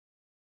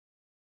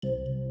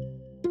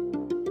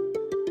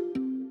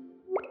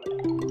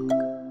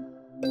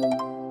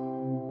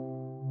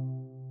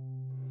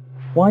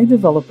Why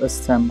develop a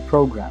STEM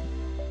program?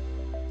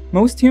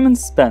 Most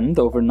humans spend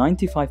over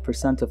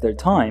 95% of their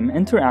time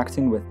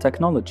interacting with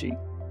technology.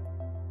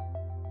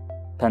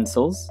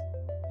 Pencils,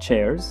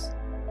 chairs,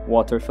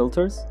 water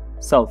filters,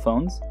 cell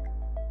phones,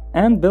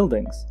 and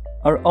buildings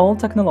are all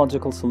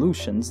technological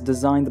solutions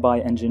designed by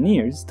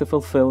engineers to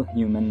fulfill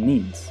human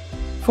needs.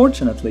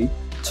 Fortunately,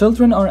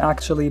 children are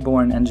actually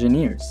born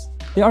engineers.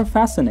 They are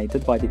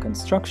fascinated by the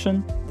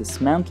construction,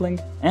 dismantling,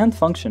 and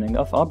functioning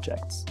of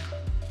objects.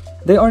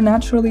 They are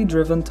naturally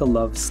driven to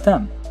love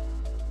STEM,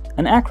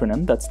 an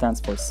acronym that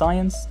stands for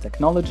Science,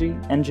 Technology,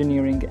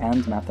 Engineering,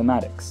 and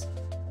Mathematics.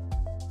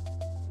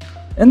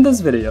 In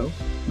this video,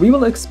 we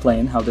will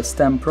explain how the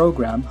STEM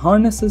program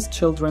harnesses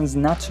children's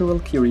natural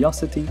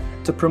curiosity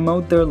to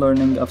promote their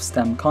learning of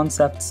STEM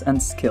concepts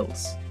and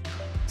skills.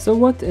 So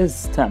what is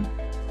STEM?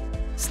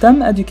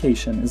 STEM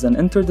education is an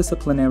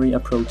interdisciplinary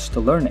approach to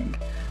learning,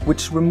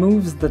 which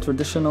removes the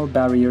traditional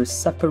barriers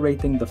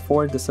separating the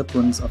four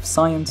disciplines of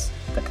science,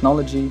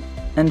 technology,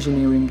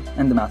 engineering,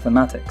 and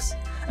mathematics,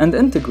 and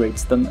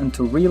integrates them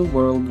into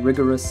real-world,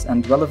 rigorous,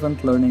 and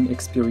relevant learning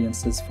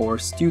experiences for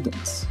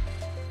students.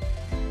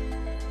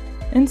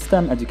 In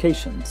STEM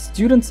education,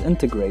 students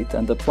integrate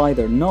and apply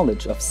their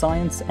knowledge of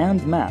science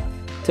and math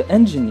to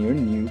engineer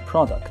new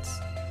products.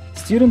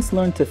 Students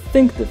learn to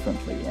think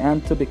differently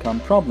and to become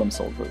problem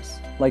solvers,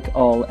 like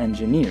all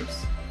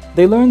engineers.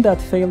 They learn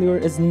that failure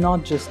is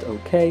not just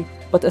okay,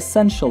 but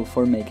essential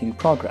for making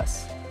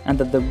progress, and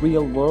that the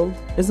real world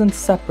isn't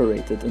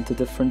separated into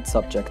different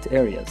subject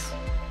areas.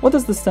 What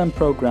does the STEM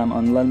program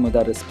on LAL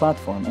Moudaress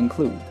platform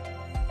include?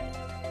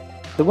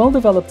 The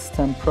well-developed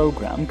STEM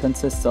program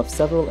consists of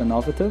several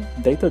innovative,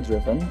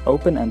 data-driven,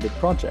 open-ended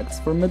projects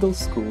for middle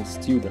school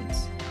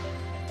students.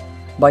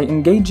 By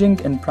engaging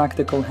in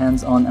practical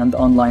hands-on and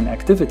online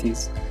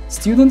activities,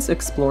 students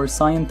explore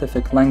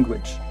scientific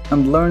language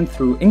and learn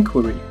through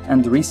inquiry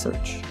and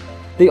research.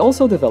 They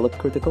also develop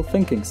critical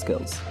thinking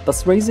skills,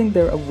 thus raising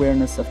their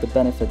awareness of the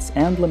benefits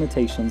and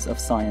limitations of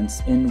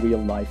science in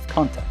real-life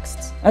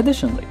contexts.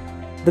 Additionally,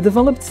 the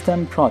developed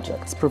STEM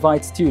projects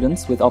provide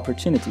students with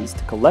opportunities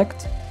to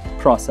collect,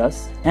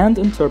 process, and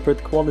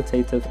interpret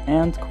qualitative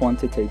and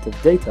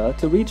quantitative data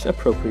to reach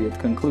appropriate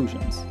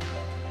conclusions.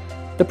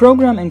 The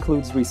program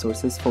includes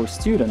resources for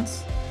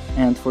students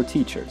and for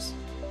teachers.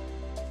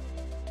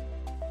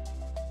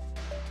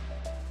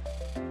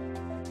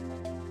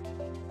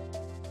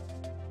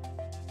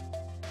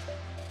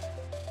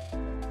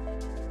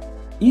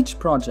 Each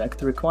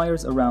project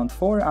requires around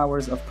 4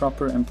 hours of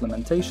proper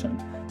implementation,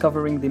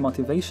 covering the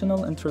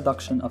motivational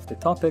introduction of the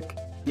topic,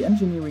 the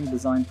engineering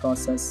design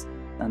process,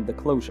 and the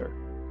closure.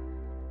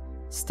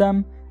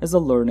 STEM is a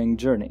learning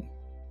journey.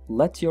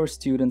 Let your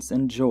students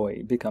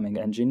enjoy becoming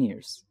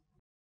engineers.